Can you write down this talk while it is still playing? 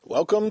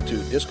Welcome to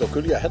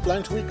Dyscalculia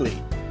Headlines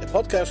Weekly, a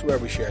podcast where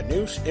we share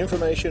news,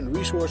 information,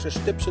 resources,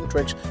 tips and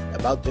tricks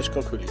about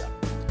dyscalculia.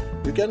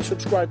 You can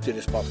subscribe to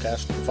this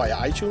podcast via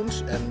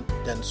iTunes and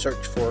then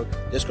search for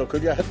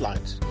Dyscalculia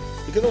Headlines.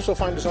 You can also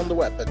find us on the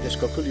web at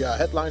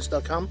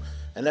dyscalculiaheadlines.com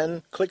and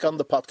then click on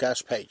the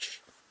podcast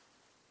page.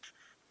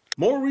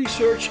 More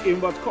research in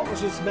what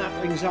causes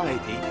math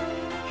anxiety.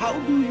 How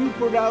do you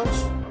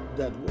pronounce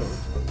that word?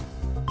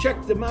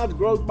 Check the math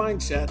growth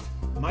mindset.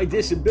 My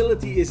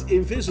disability is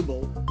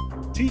invisible.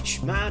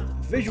 Teach math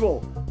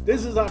visual.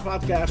 This is our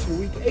podcast for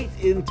week 8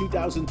 in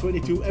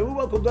 2022, and we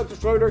welcome Dr.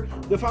 Schroeder,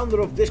 the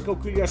founder of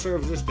Dyscalculia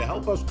Services, to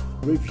help us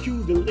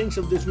review the links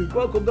of this week.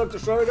 Welcome, Dr.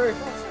 Schroeder.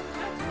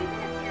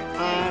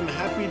 I'm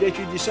happy that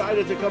you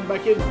decided to come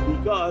back in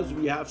because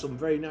we have some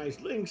very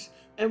nice links,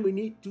 and we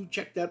need to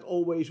check that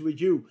always with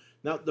you.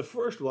 Now, the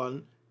first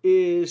one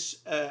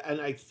is,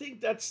 and I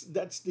think that's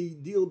the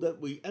deal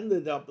that we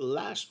ended up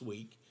last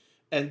week.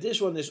 And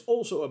this one is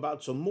also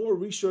about some more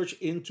research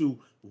into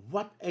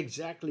what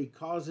exactly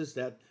causes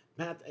that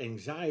math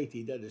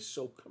anxiety that is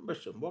so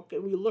cumbersome. What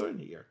can we learn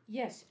here?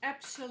 Yes,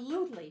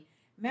 absolutely.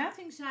 Math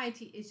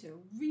anxiety is a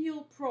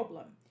real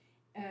problem.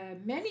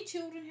 Many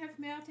children have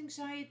math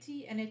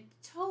anxiety and it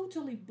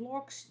totally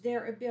blocks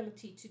their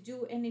ability to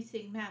do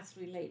anything math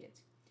related.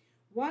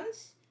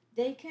 Once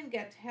they can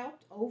get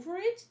helped over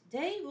it,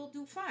 they will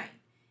do fine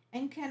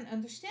and can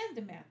understand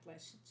the math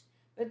lessons.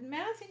 But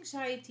math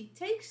anxiety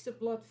takes the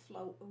blood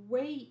flow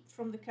away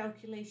from the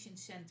calculation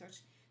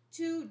centers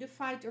to the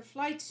fight or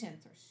flight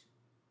centers.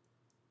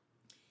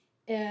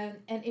 And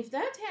if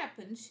that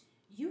happens,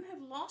 you have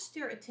lost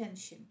their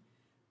attention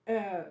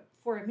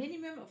for a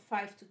minimum of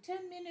 5 to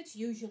 10 minutes,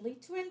 usually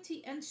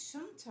 20, and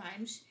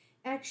sometimes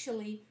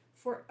actually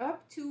for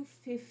up to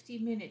 50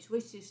 minutes,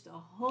 which is the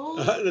whole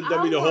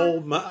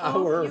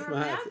hour of your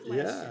math. lessons.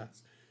 Yeah.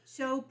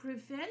 So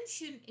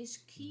prevention is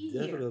key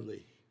Definitely.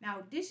 here.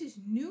 Now, this is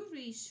new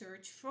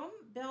research from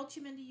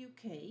Belgium and the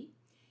UK,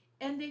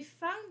 and they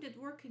found that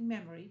working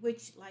memory,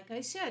 which, like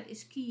I said,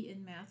 is key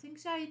in math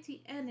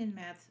anxiety and in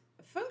math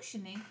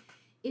functioning,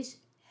 is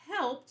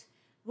helped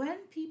when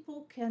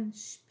people can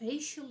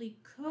spatially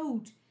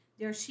code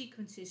their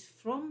sequences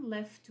from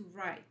left to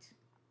right.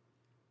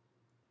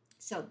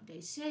 So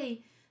they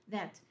say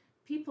that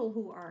people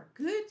who are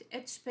good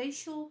at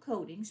spatial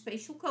coding,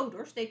 spatial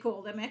coders, they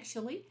call them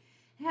actually,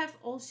 have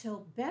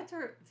also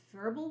better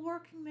verbal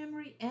working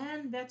memory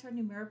and better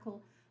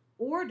numerical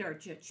order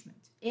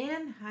judgment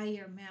and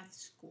higher math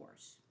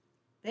scores.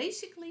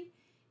 Basically,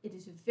 it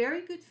is a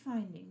very good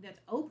finding that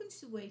opens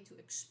the way to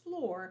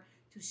explore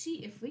to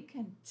see if we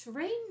can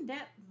train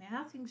that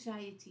math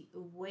anxiety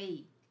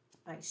away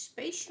by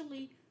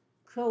spatially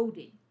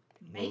coding,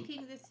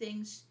 making the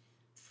things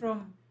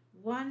from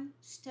one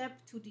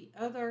step to the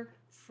other,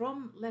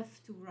 from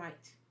left to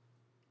right.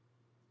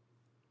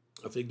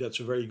 I think that's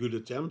a very good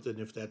attempt, and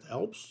if that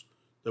helps,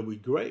 that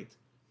would be great.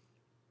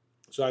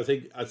 So I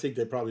think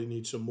they probably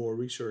need some more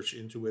research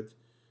into it,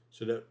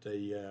 so that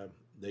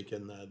they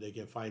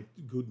can find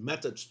good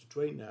methods to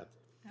train that.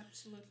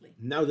 Absolutely.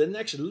 Now the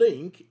next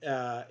link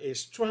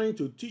is trying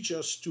to teach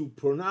us to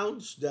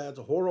pronounce that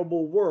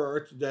horrible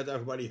word that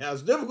everybody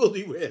has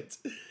difficulty with.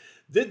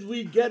 Did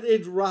we get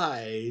it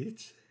right?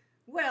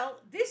 Well,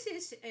 this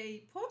is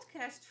a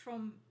podcast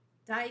from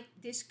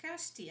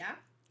Dyscastia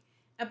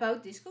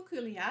about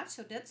dyscalculia,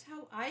 so that's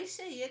how I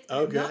say it.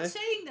 Okay. I'm not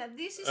saying that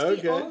this is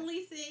the only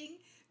thing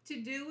to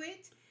do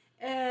it.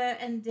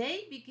 And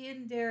they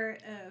begin their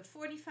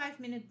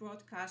 45-minute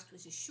broadcast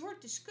with a short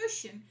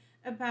discussion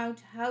about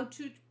how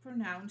to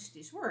pronounce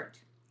this word.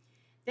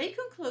 They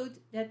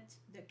conclude that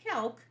the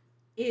calc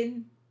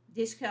in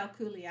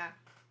dyscalculia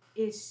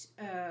is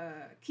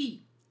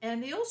key.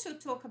 And they also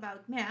talk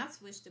about math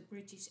with the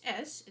British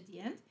S at the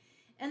end,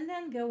 and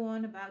then go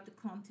on about the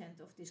content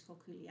of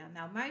dyscalculia.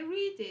 Now, my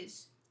read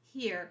is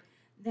here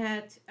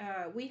that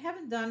we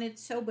haven't done it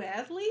so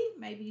badly.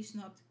 Maybe it's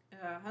not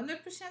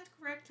 100%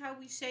 correct how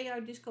we say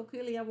our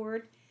dyscalculia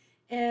word.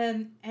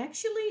 And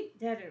actually,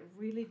 that it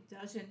really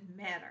doesn't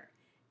matter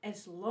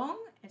as long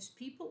as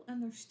people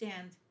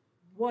understand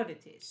what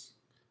it is.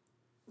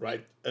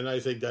 Right, and I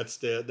think that's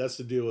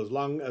the deal. As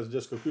long as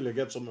dyscalculia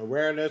gets some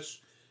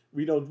awareness,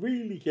 we don't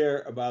really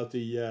care about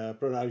the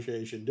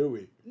pronunciation, do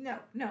we?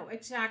 No,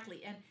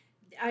 exactly. And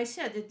I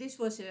said that this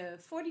was a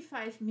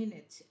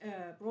 45-minute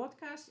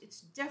broadcast.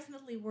 It's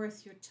definitely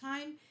worth your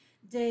time.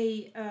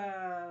 They,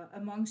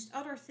 amongst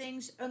other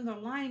things,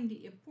 underline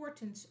the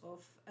importance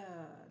of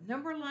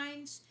number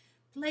lines,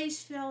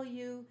 place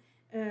value,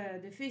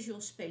 the visual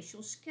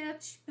spatial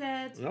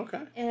sketchpad,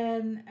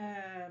 and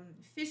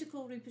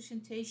physical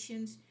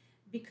representations,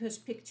 because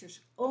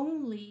pictures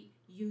only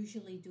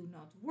usually do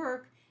not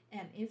work.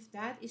 And if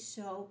that is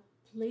so,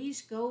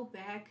 please go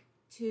back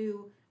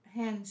to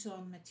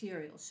hands-on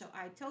material. So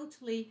I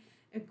totally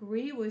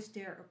agree with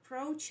their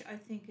approach. I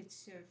think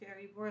it's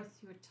very worth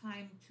your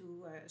time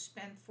to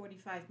spend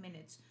 45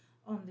 minutes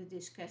on the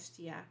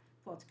Dyscastia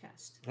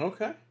podcast.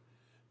 Okay.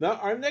 Now,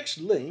 our next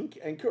link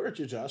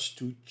encourages us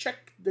to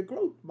check the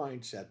growth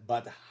mindset.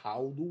 But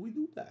how do we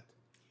do that?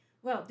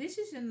 Well, this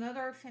is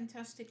another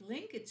fantastic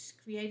link. It's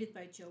created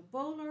by Jo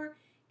Boaler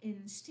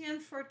in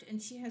Stanford,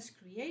 and she has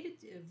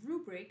created a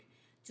rubric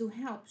to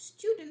help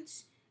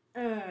students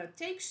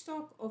take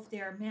stock of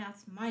their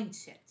math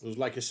mindset. It was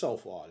like a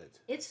self-audit.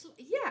 It's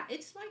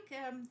like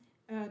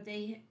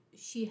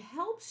she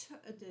helps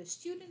the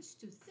students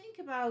to think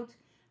about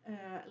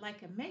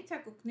like a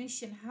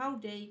metacognition, how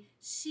they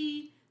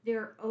see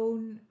their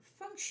own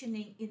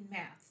functioning in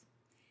math,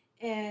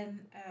 and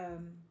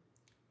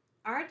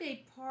are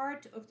they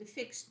part of the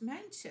fixed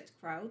mindset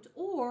crowd,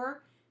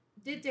 or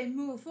did they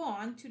move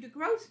on to the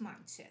growth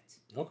mindset?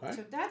 Okay.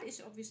 So that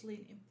is obviously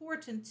an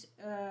important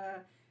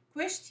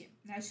question.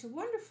 Now, it's a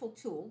wonderful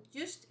tool,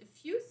 just a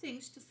few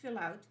things to fill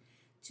out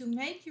to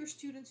make your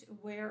students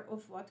aware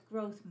of what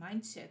growth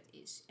mindset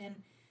is. And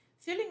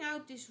filling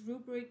out this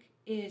rubric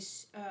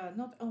is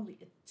not only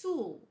a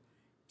tool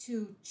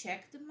to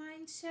check the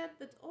mindset,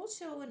 but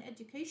also an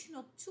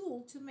educational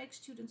tool to make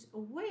students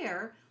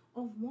aware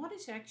of what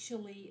is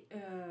actually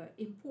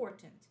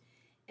important.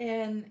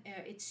 And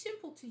it's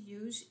simple to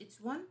use, it's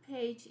one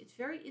page, it's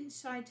very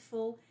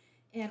insightful,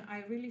 and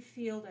I really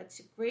feel that's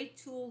a great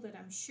tool that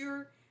I'm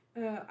sure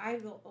I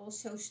will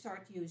also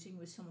start using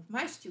with some of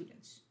my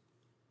students.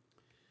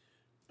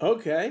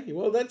 Okay,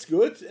 well that's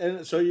good.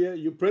 And so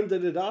you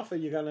printed it off,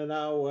 and you're gonna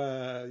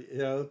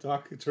now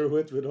talk through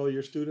it with all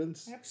your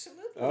students.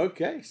 Absolutely.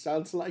 Okay,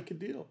 sounds like a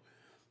deal.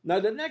 Now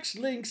the next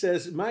link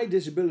says, "My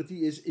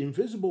disability is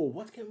invisible.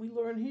 What can we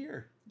learn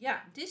here?"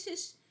 Yeah, this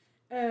is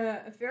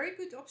a very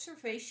good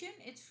observation.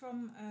 It's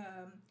from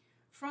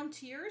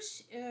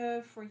Frontiers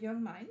for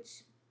Young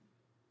Minds,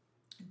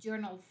 a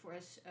journal for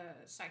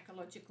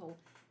psychological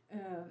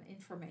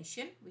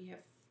information. We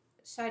have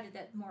cited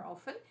that more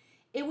often.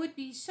 It would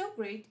be so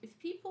great if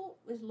people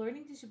with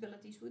learning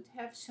disabilities would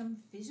have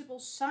some visible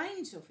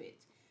signs of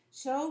it.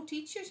 So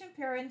teachers and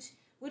parents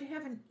would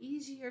have an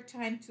easier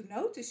time to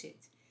notice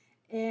it.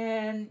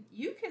 And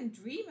you can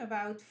dream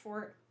about,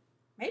 for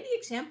maybe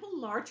example,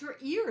 larger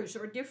ears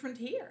or different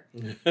hair.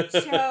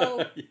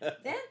 So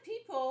then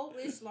people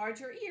with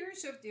larger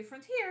ears of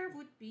different hair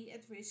would be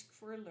at risk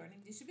for a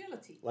learning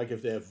disability. Like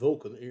if they have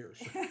Vulcan ears.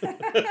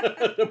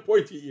 The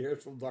pointy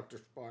ears from Dr.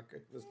 Spock,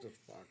 Mr.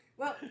 Spock.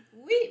 Well,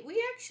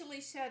 we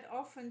actually said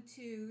often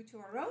to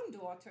our own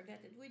daughter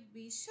that it would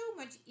be so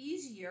much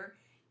easier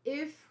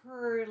if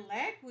her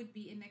leg would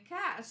be in a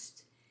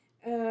cast,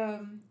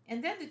 and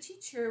then the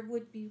teacher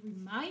would be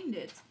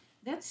reminded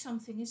that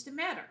something is the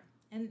matter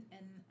and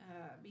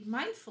be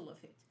mindful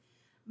of it.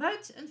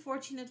 But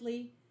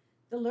unfortunately,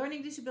 the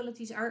learning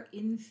disabilities are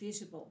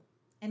invisible,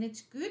 and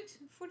it's good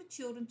for the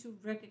children to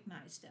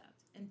recognize that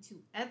and to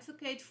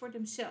advocate for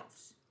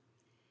themselves,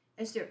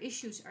 as their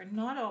issues are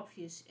not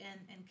obvious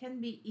and can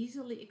be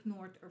easily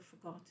ignored or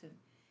forgotten.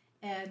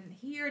 And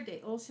here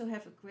they also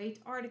have a great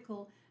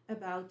article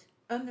about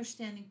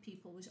understanding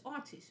people with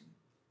autism.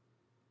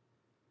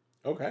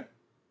 Okay.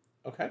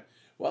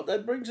 Well,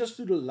 that brings us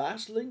to the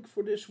last link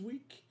for this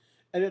week.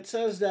 And it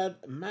says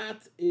that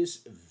math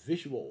is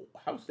visual.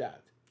 How's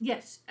that?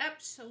 Yes,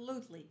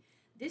 absolutely.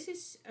 This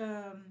is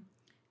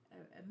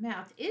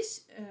math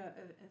is a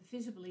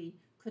visibly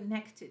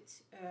connected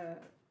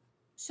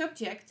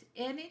subject,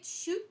 and it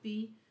should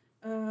be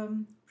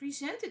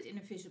presented in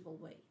a visible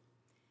way.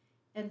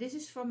 And this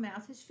is from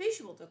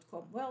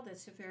mathisvisual.com. Well,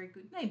 that's a very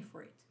good name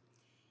for it.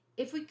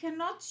 If we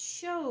cannot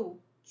show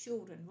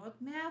children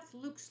what math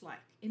looks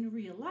like in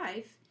real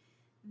life,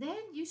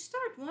 then you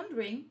start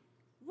wondering,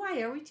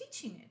 why are we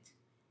teaching it?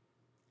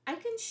 I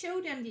can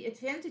show them the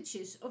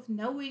advantages of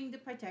knowing the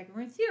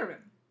Pythagorean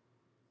theorem.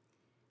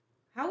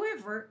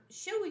 However,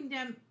 showing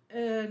them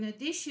an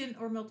addition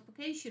or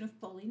multiplication of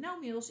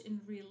polynomials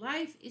in real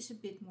life is a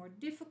bit more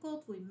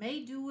difficult. We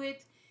may do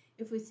it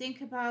if we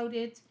think about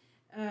it,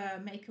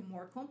 make a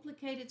more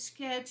complicated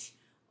sketch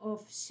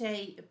of,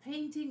 say, a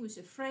painting with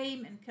a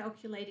frame and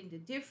calculating the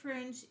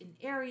difference in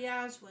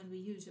areas when we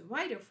use a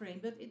wider frame,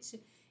 but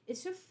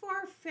it's a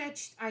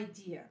far-fetched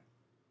idea.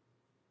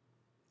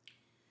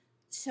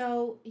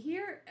 So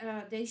here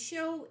they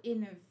show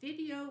in a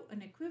video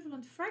an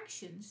equivalent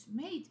fractions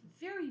made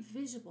very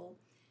visible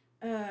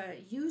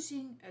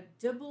using a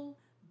double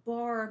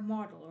bar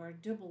model or a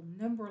double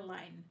number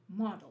line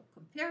model,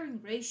 comparing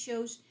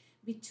ratios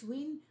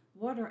between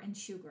water and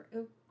sugar.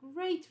 A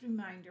great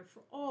reminder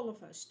for all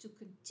of us to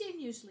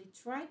continuously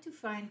try to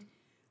find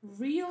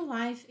real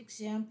life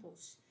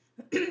examples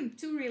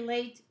to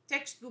relate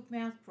textbook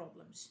math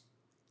problems.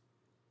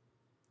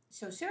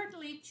 So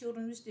certainly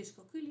children with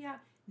dyscalculia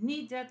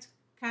need that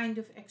kind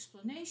of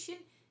explanation,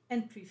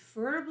 and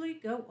preferably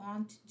go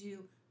on to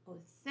do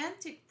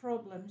authentic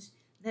problems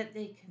that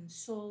they can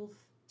solve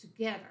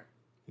together.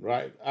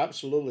 Right,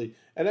 absolutely.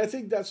 And I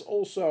think that's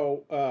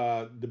also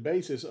the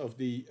basis of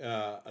the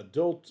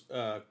adult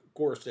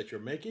course that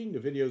you're making, the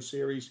video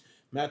series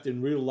Math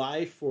in Real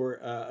Life for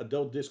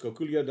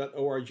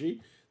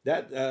adultdyscalculia.org.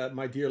 That,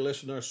 my dear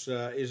listeners,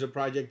 is a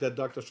project that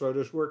Dr.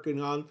 Schroeder is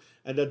working on,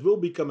 and that will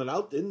be coming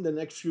out in the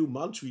next few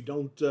months. We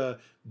don't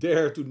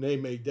dare to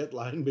name a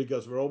deadline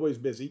because we're always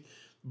busy.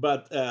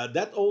 But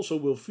that also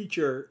will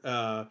feature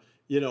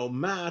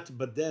math,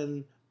 but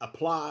then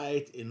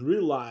applied in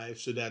real life,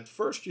 so that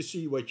first you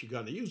see what you're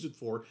going to use it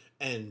for,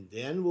 and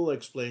then we'll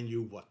explain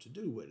you what to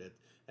do with it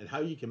and how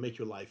you can make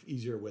your life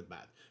easier with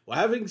math. Well,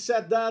 having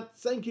said that,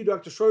 thank you,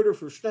 Dr. Schroeder,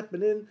 for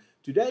stepping in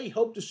today.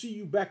 Hope to see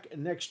you back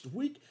next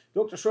week.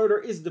 Dr. Schroeder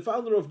is the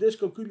founder of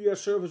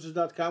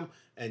dyscalculiaservices.com,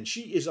 and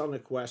she is on a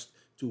quest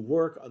to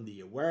work on the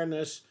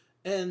awareness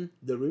and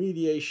the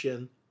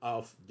remediation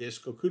of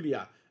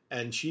dyscalculia.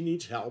 And she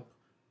needs help,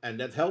 and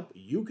that help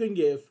you can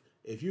give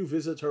if you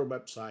visit her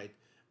website,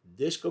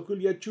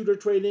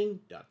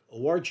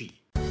 dyscalculiatutortraining.org.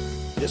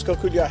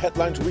 Dyscalculia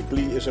Headlines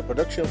Weekly is a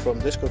production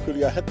from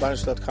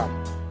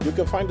dyscalculiaheadlines.com. You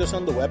can find us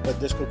on the web at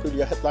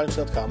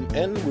dyscalculiaheadlines.com,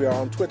 and we are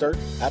on Twitter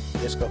at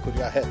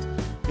dyscalculiahead.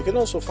 You can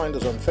also find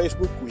us on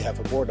Facebook. We have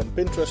a board on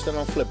Pinterest and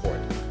on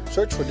Flipboard.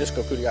 Search for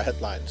Dyscalculia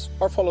Headlines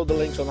or follow the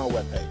links on our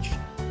webpage.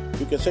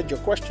 You can send your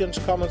questions,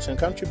 comments, and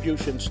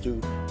contributions to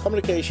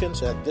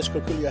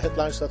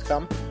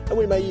communications@dyscalculiaheadlines.com, and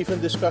we may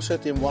even discuss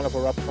it in one of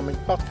our upcoming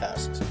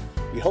podcasts.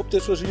 We hope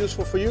this was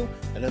useful for you,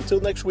 and until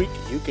next week,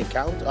 you can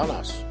count on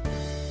us.